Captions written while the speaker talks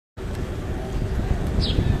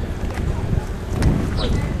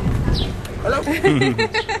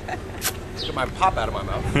Get my pop out of my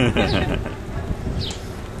mouth.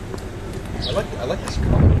 I like this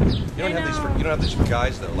color. You don't have these for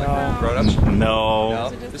guys though, like grown-ups.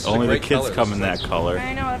 No, only the kids color. come in that color.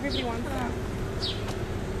 I know, everybody wants that.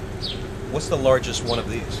 What's the largest one of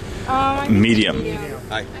these? Medium.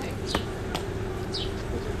 Hi.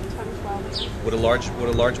 Would a large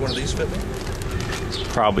one of these fit me?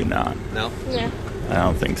 Probably not. No. Yeah. I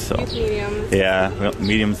don't think so. Use mediums. Yeah, well,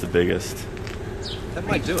 medium's the biggest. That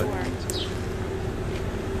might do it.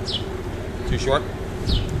 Too short?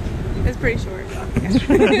 It's pretty short.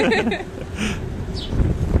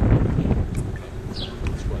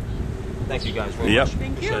 Thank you guys very Yep. much.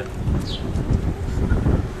 Thank you.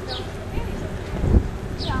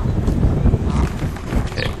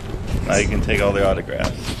 Okay. Now you can take all the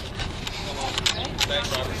autographs.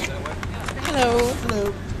 Thanks, Robert. That way. Hello.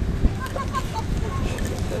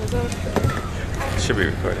 Should be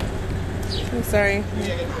recording. I'm sorry.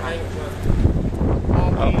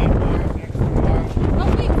 Oh.